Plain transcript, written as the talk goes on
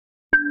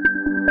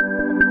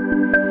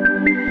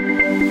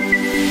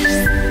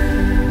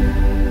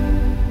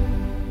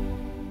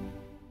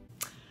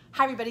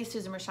Hi everybody,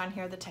 Susan Mershon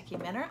here, the Techie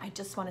Mentor. I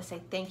just want to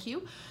say thank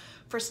you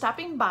for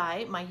stopping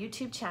by my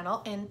YouTube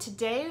channel. And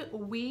today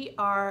we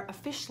are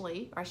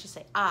officially, or I should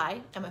say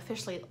I am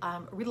officially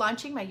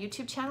relaunching my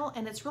YouTube channel,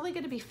 and it's really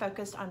going to be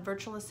focused on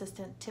virtual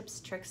assistant tips,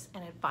 tricks,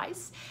 and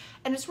advice.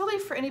 And it's really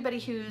for anybody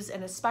who's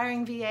an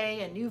aspiring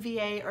VA, a new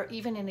VA, or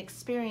even an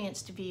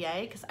experienced VA,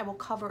 because I will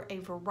cover a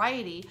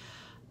variety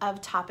of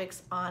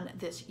topics on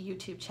this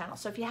YouTube channel.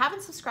 So if you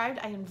haven't subscribed,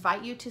 I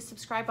invite you to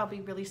subscribe. I'll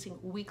be releasing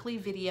weekly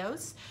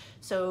videos,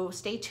 so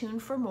stay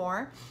tuned for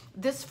more.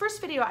 This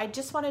first video, I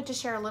just wanted to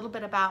share a little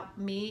bit about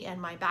me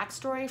and my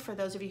backstory for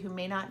those of you who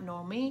may not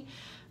know me.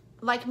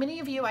 Like many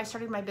of you, I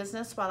started my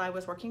business while I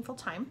was working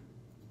full-time.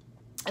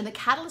 And the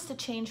catalyst to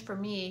change for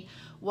me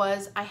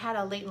was I had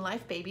a late in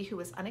life baby who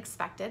was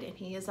unexpected, and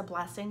he is a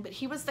blessing, but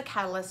he was the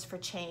catalyst for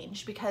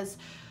change, because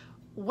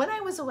when I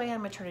was away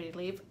on maternity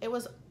leave, it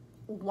was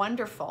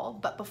wonderful,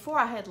 but before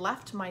I had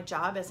left my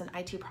job as an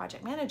IT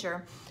project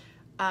manager,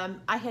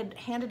 I had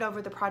handed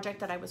over the project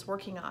that I was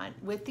working on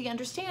with the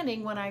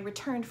understanding when I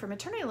returned from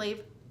maternity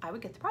leave, I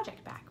would get the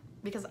project back,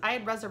 because I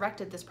had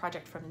resurrected this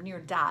project from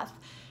near death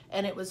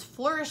and it was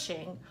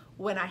flourishing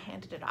when I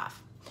handed it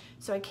off.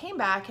 So I came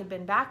back, had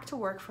been back to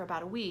work for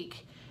about a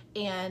week,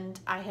 and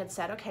I had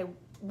said, okay,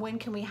 when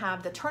can we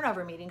have the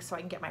turnover meeting so I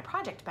can get my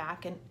project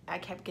back? And I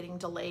kept getting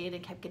delayed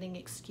and kept getting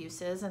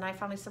excuses, and I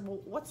finally said, well,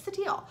 what's the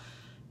deal?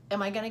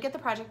 Am I going to get the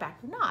project back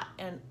or not?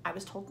 And I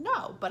was told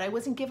no, but I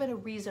wasn't given a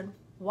reason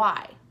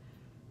why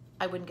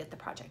I wouldn't get the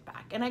project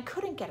back. And I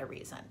couldn't get a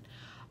reason.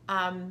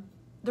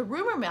 The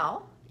rumor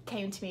mill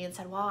came to me and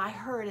said, well, I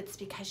heard it's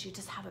because you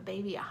just have a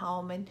baby at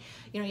home, and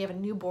you have a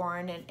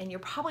newborn, and you're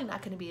probably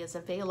not going to be as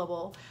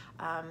available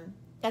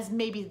as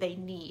maybe they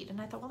need.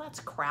 And I thought, well, that's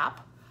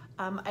crap.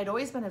 I'd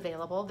always been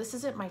available. This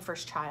isn't my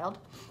first child.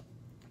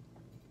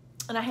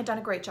 And I had done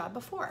a great job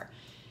before.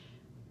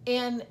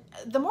 And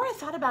the more I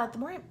thought about it, the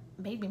more it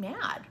made me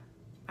mad.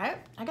 I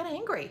got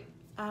angry.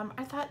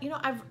 I thought,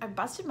 I've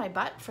busted my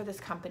butt for this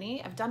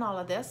company. I've done all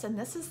of this, and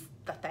this is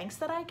the thanks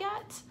that I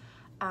get.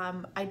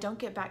 I don't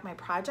get back my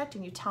project,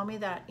 and you tell me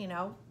that,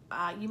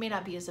 you may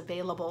not be as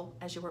available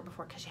as you were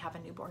before because you have a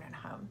newborn at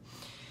home.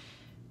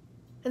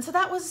 And so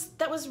that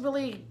was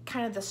really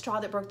kind of the straw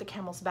that broke the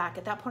camel's back.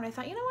 At that point, I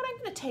thought, you know what,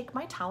 I'm going to take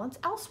my talents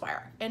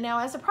elsewhere. And now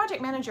as a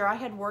project manager, I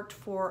had worked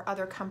for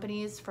other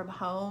companies from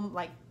home,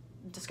 like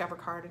Discover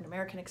Card and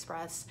American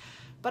Express,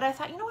 but I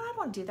thought, you know what, I don't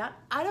want to do that.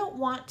 I don't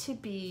want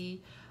to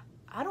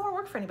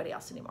work for anybody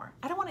else anymore.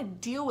 I don't want to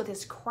deal with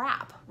this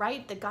crap,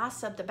 right? The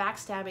gossip, the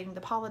backstabbing,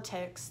 the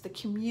politics, the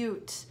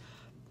commute.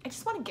 I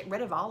just want to get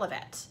rid of all of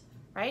it,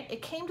 right?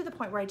 It came to the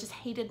point where I just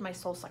hated my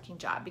soul-sucking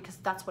job, because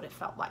that's what it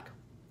felt like.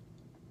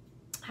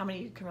 How many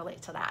of you can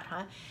relate to that,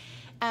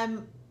 huh?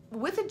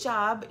 With a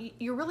job,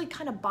 you're really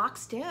kind of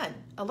boxed in.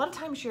 A lot of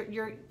times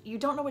you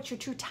don't know what your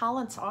true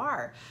talents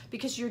are,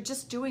 because you're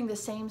just doing the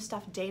same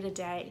stuff day to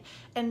day,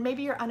 and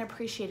maybe you're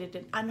unappreciated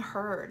and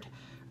unheard,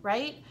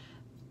 right?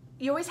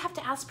 You always have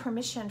to ask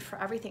permission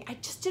for everything. I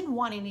just didn't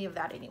want any of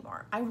that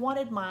anymore. I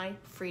wanted my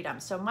freedom.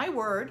 So my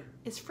word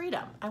is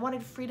freedom. I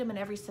wanted freedom in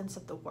every sense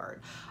of the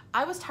word.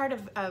 I was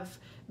tired of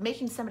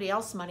making somebody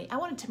else money. I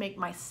wanted to make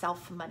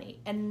myself money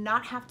and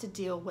not have to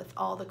deal with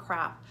all the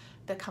crap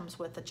that comes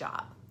with the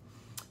job.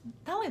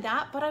 Not only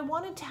that, but I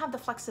wanted to have the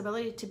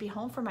flexibility to be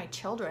home for my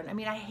children. I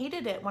mean, I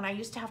hated it when I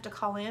used to have to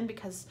call in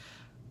because,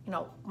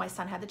 my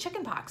son had the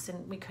chicken pox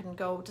and we couldn't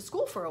go to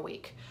school for a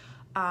week.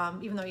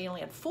 Even though he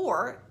only had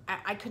 4,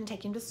 I couldn't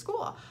take him to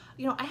school.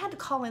 I had to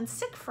call in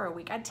sick for a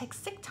week. I'd take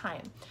sick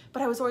time,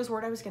 but I was always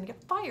worried I was going to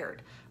get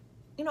fired.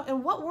 In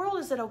what world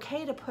is it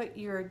okay to put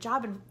your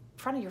job in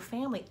front of your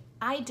family?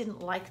 I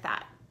didn't like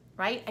that,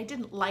 right? I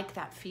didn't like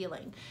that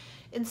feeling.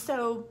 And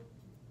so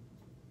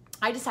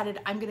I decided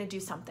I'm going to do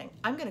something.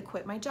 I'm going to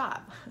quit my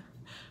job.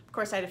 Of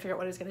course, I had to figure out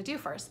what I was going to do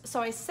first. So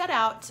I set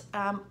out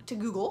to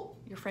Google,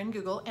 your friend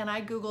Google, and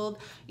I Googled,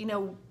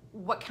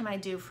 what can I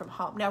do from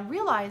home? Now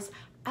realize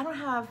I don't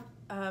have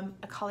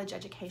a college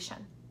education.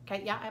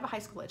 Okay, yeah, I have a high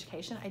school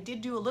education. I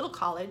did do a little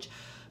college,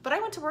 but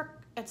I went to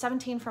work at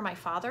 17 for my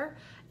father,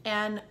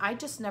 and I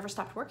just never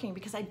stopped working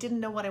because I didn't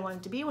know what I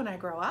wanted to be when I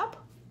grow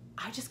up.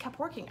 I just kept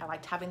working. I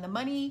liked having the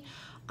money.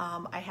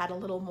 I had a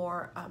little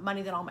more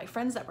money than all my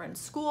friends that were in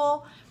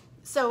school.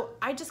 So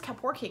I just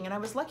kept working, and I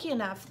was lucky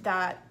enough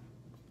that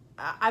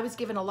I was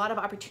given a lot of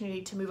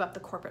opportunity to move up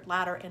the corporate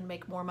ladder and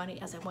make more money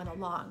as I went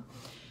along.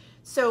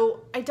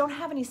 So I don't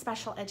have any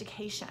special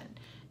education.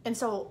 And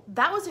so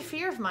that was a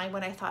fear of mine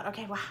when I thought,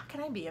 okay, well, how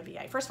can I be a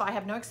VA? First of all, I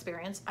have no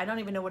experience. I don't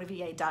even know what a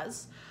VA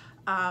does,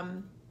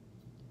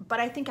 but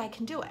I think I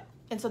can do it.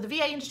 And so the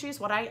VA industry is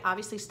what I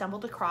obviously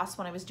stumbled across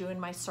when I was doing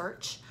my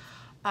search.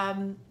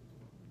 And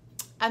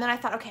then I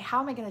thought, okay, how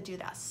am I going to do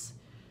this?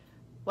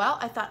 Well,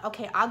 I thought,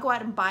 okay, I'll go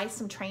out and buy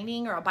some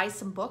training, or I'll buy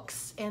some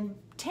books. And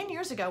 10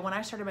 years ago when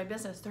I started my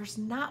business, there's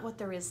not what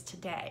there is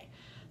today.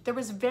 There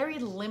was very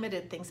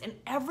limited things, and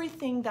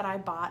everything that I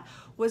bought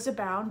was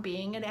about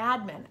being an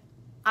admin.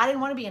 I didn't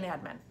want to be an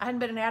admin. I hadn't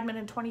been an admin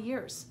in 20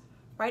 years,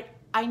 right?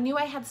 I knew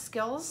I had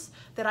skills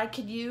that I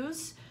could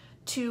use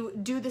to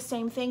do the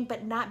same thing,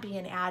 but not be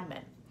an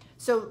admin.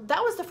 So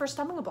that was the first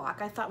stumbling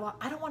block. I thought, well,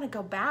 I don't want to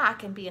go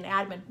back and be an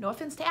admin. No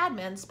offense to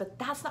admins, but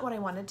that's not what I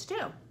wanted to do.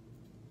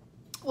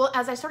 Well,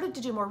 as I started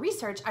to do more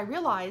research, I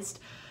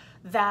realized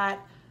that,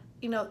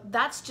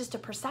 that's just a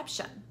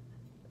perception.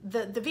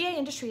 The VA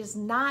industry is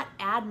not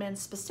admin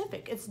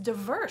specific. It's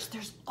diverse.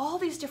 There's all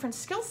these different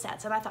skill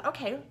sets. And I thought,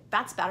 okay,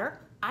 that's better.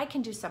 I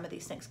can do some of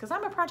these things because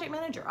I'm a project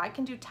manager. I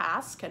can do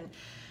tasks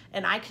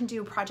and I can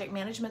do project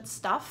management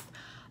stuff,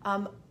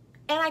 and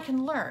I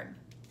can learn.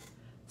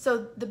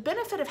 So the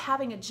benefit of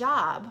having a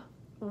job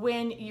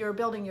when you're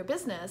building your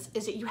business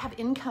is that you have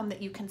income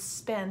that you can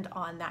spend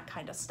on that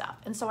kind of stuff.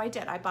 And so I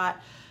did. I bought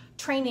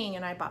training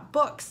and I bought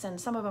books, and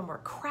some of them were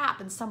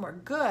crap and some were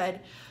good,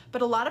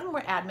 but a lot of them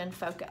were admin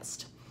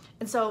focused.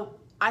 And so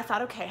I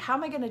thought, okay, how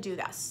am I going to do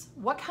this?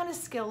 What kind of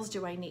skills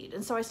do I need?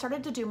 And so I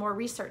started to do more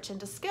research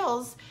into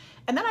skills,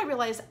 and then I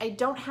realized I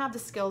don't have the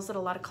skills that a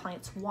lot of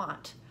clients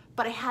want,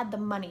 but I had the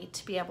money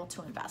to be able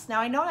to invest. Now,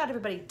 I know not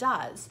everybody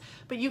does,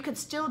 but you could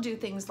still do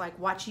things like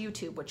watch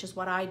YouTube, which is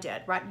what I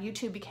did, right?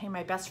 YouTube became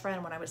my best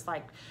friend when I was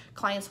like,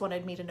 clients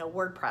wanted me to know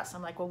WordPress.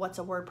 I'm like, well, what's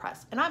a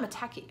WordPress? And I'm a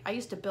techie. I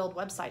used to build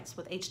websites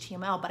with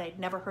HTML, but I'd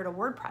never heard of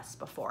WordPress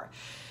before.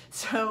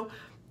 So,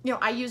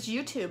 I used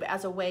YouTube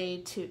as a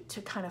way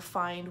to kind of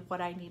find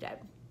what I needed.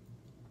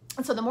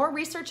 And so the more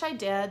research I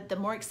did, the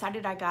more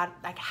excited I got,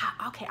 like,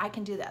 okay, I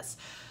can do this.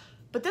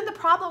 But then the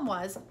problem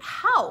was,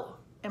 how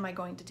am I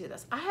going to do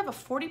this? I have a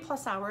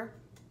 40+ hour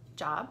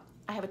job.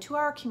 I have a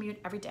 2-hour commute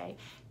every day,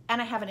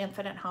 and I have an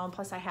infant at home.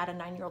 Plus I had a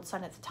 9-year-old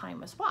son at the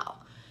time as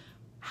well.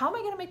 How am I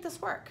going to make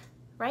this work,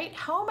 right?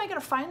 How am I going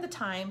to find the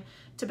time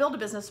to build a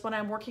business when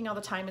I'm working all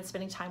the time and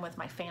spending time with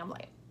my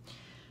family?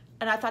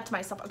 And I thought to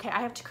myself, okay,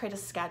 I have to create a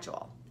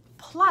schedule.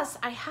 Plus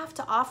I have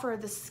to offer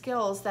the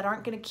skills that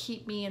aren't going to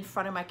keep me in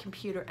front of my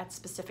computer at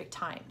specific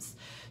times.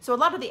 So a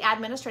lot of the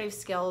administrative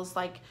skills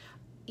like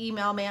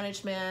email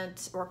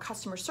management or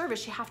customer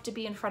service, you have to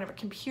be in front of a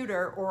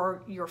computer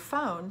or your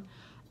phone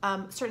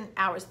certain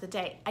hours of the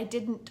day. I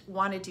didn't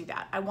want to do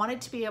that. I wanted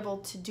to be able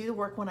to do the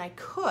work when I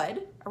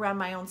could around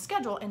my own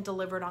schedule and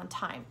deliver it on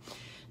time.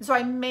 And so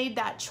I made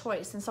that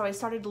choice. And so I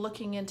started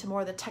looking into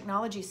more of the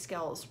technology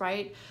skills,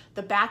 right?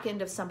 The back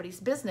end of somebody's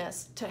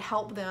business to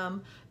help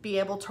them be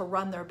able to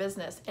run their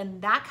business.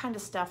 And that kind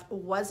of stuff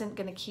wasn't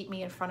going to keep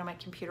me in front of my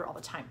computer all the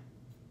time.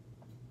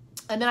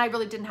 And then I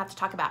really didn't have to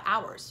talk about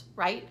hours,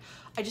 right?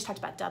 I just talked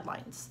about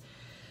deadlines.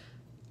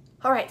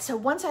 All right, so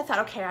once I thought,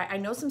 okay, I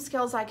know some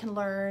skills I can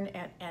learn,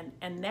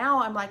 and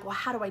now I'm like, well,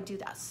 how do I do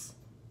this?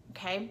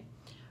 Okay.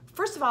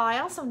 First of all, I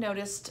also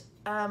noticed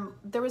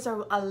there was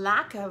a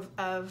lack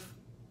of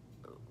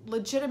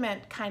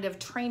legitimate kind of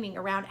training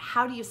around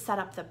how do you set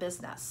up the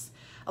business.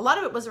 A lot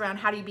of it was around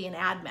how do you be an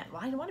admin?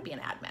 Well, I didn't want to be an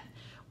admin.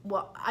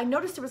 Well, I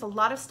noticed there was a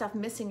lot of stuff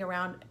missing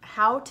around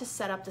how to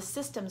set up the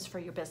systems for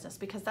your business,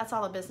 because that's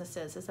all a business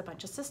is a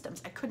bunch of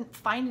systems. I couldn't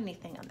find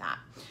anything on that.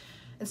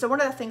 And so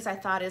one of the things I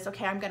thought is,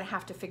 okay, I'm going to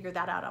have to figure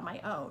that out on my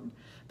own.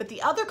 But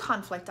the other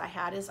conflict I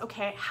had is,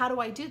 okay, how do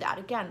I do that?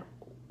 Again,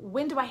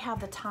 when do I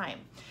have the time?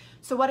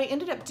 So what I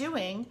ended up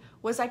doing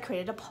was I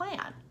created a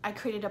plan. I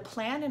created a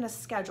plan and a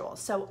schedule.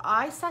 So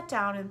I sat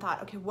down and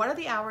thought, okay, what are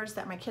the hours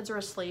that my kids are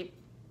asleep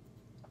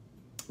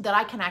that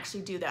I can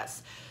actually do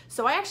this?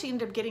 So I actually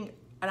ended up getting,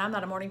 and I'm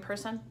not a morning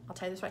person, I'll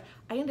tell you this right,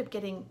 I ended up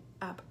getting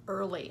up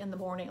early in the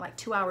morning, like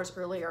 2 hours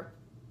earlier,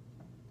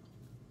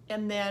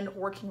 and then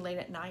working late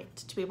at night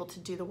to be able to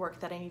do the work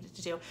that I needed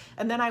to do.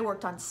 And then I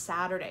worked on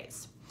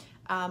Saturdays,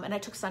 and I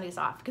took Sundays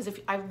off, because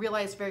I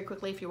realized very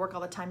quickly if you work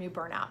all the time, you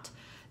burn out.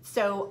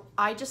 So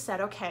I just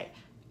said, okay,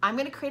 I'm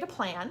going to create a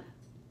plan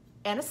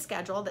and a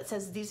schedule that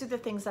says these are the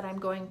things that I'm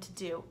going to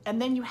do.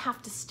 And then you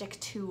have to stick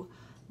to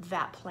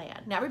that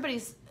plan. Now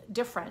everybody's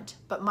different,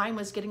 but mine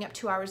was getting up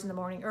 2 hours in the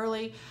morning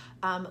early,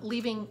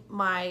 leaving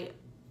my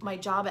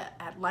job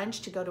at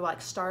lunch to go to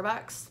like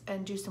Starbucks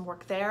and do some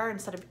work there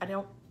instead of, I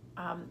don't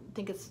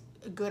think it's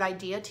a good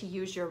idea to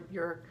use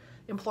your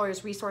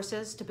employer's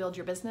resources to build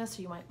your business,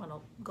 so you might want to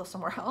go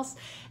somewhere else.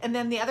 And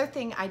then the other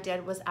thing I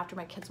did was after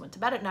my kids went to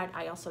bed at night,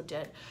 I also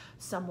did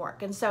some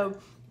work. And so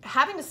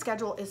having a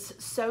schedule is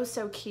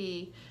so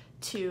key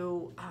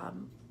to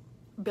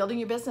building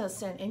your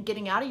business and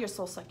getting out of your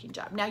soul-sucking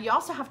job. Now you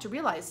also have to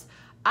realize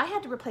I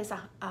had to replace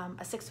a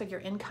 6-figure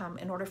income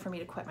in order for me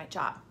to quit my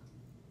job.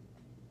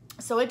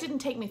 So it didn't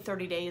take me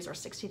 30 days or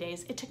 60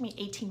 days. It took me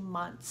 18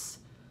 months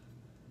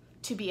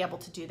to be able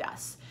to do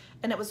this.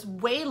 And it was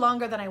way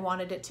longer than I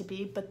wanted it to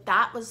be, but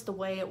that was the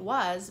way it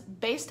was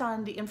based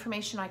on the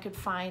information I could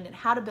find and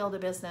how to build a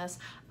business.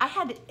 I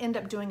had to end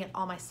up doing it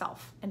all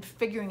myself and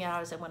figuring it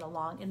out as I went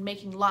along and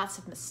making lots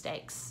of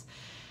mistakes.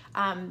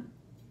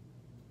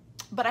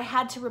 But I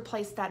had to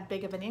replace that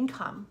big of an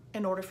income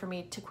in order for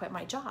me to quit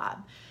my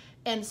job.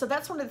 And so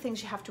that's one of the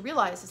things you have to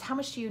realize is how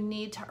much do you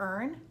need to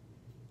earn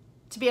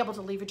to be able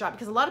to leave your job?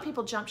 Because a lot of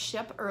people jump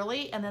ship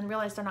early and then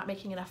realize they're not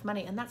making enough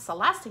money. And that's the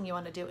last thing you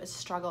want to do, is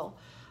struggle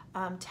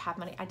to have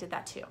money. I did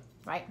that too,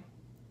 right?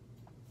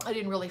 I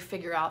didn't really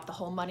figure out the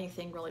whole money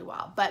thing really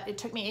well, but it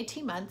took me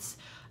 18 months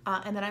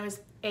and then I was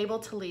able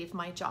to leave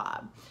my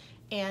job.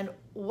 And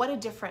what a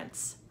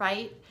difference,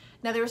 right?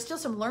 Now there were still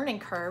some learning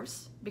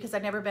curves because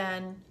I'd never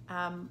been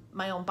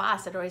my own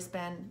boss. I'd always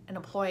been an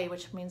employee,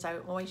 which means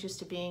I'm always used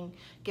to being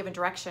given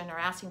direction or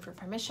asking for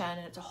permission.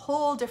 And it's a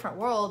whole different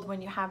world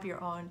when you have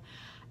your own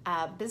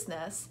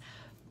business.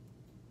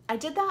 I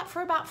did that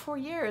for about 4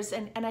 years,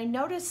 and I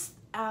noticed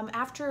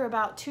after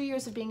about 2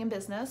 years of being in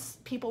business,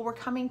 people were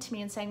coming to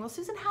me and saying, well,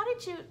 Susan, how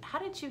did you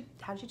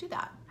do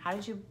that? How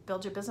did you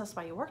build your business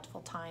while you worked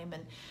full time?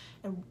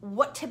 And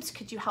what tips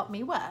could you help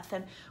me with?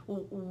 And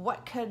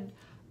what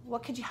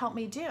could you help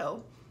me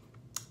do?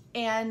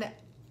 And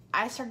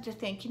I started to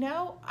think,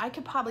 I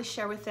could probably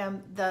share with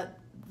them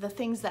the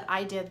things that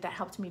I did that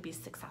helped me be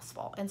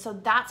successful. And so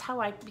that's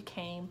how I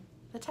became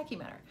the Techie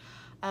Mentor.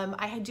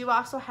 I do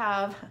also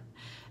have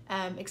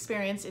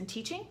experience in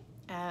teaching.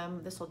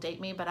 This will date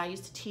me, but I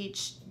used to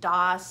teach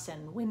DOS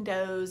and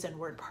Windows and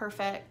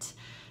WordPerfect.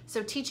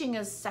 So teaching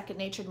is second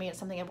nature to me. It's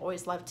something I've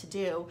always loved to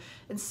do.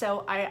 And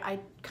so I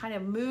kind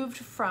of moved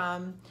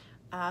from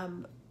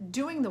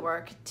doing the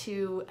work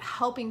to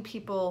helping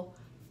people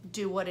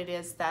do what it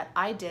is that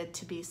I did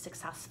to be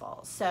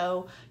successful.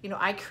 So,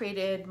 I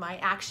created my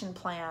action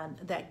plan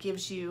that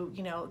gives you,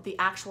 the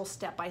actual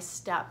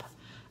step-by-step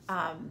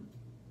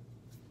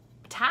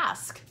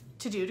task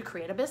to do to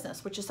create a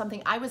business, which is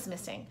something I was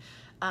missing.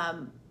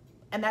 And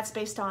that's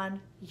based on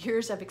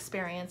years of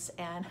experience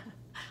and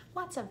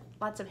lots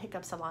of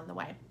hiccups along the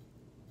way.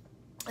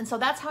 And so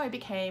that's how I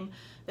became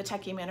the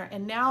Techie Mentor.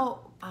 And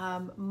now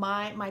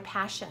my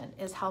passion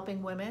is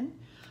helping women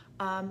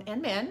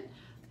and men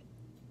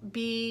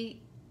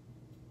be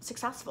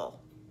successful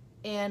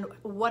in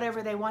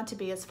whatever they want to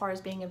be as far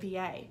as being a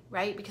VA,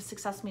 right? Because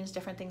success means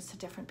different things to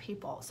different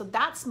people. So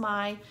that's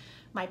my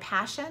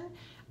passion.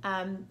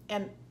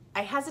 And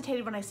I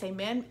hesitated when I say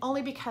men,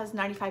 only because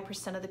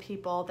 95% of the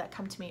people that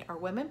come to me are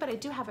women, but I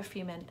do have a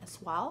few men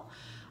as well.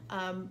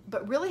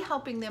 But really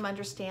helping them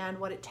understand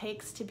what it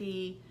takes to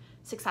be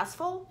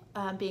successful,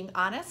 being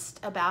honest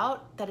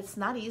about that it's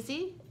not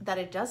easy, that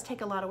it does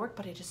take a lot of work,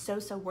 but it is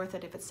so worth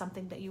it if it's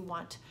something that you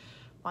want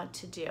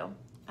to do.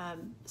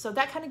 So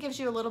that kind of gives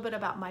you a little bit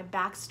about my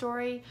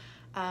backstory.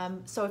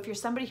 So if you're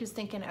somebody who's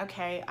thinking,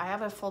 okay, I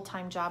have a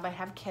full-time job, I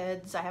have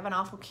kids, I have an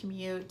awful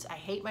commute, I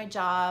hate my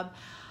job,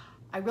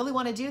 I really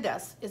want to do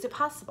this. Is it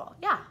possible?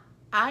 Yeah,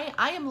 I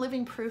am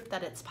living proof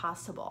that it's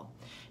possible.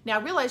 Now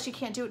realize you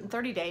can't do it in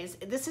 30 days.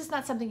 This is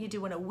not something you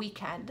do in a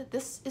weekend.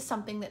 This is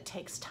something that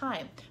takes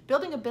time.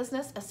 Building a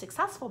business, a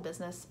successful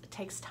business,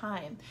 takes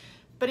time.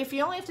 But if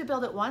you only have to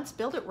build it once,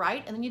 build it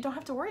right, and then you don't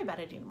have to worry about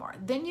it anymore.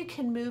 Then you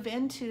can move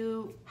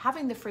into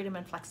having the freedom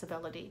and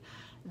flexibility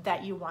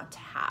that you want to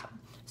have.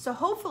 So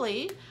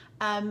hopefully,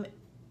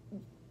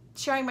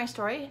 sharing my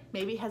story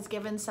maybe has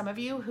given some of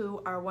you who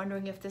are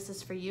wondering if this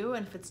is for you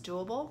and if it's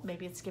doable,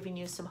 maybe it's giving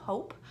you some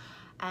hope.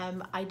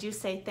 I do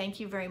say thank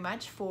you very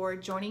much for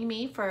joining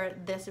me for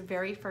this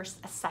very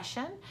first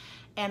session.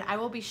 And I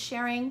will be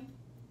sharing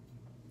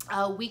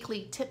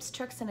weekly tips,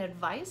 tricks, and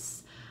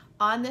advice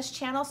on this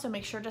channel, so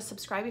make sure to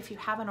subscribe if you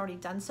haven't already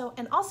done so.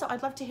 And also,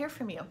 I'd love to hear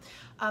from you.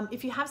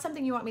 If you have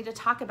something you want me to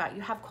talk about,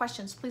 you have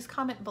questions, please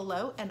comment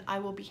below, and I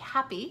will be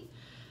happy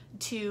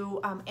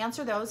to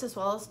answer those as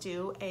well as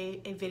do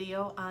a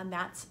video on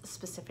that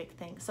specific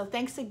thing. So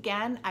thanks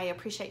again. I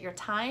appreciate your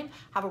time.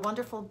 Have a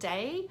wonderful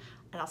day,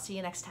 and I'll see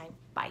you next time.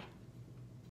 Bye.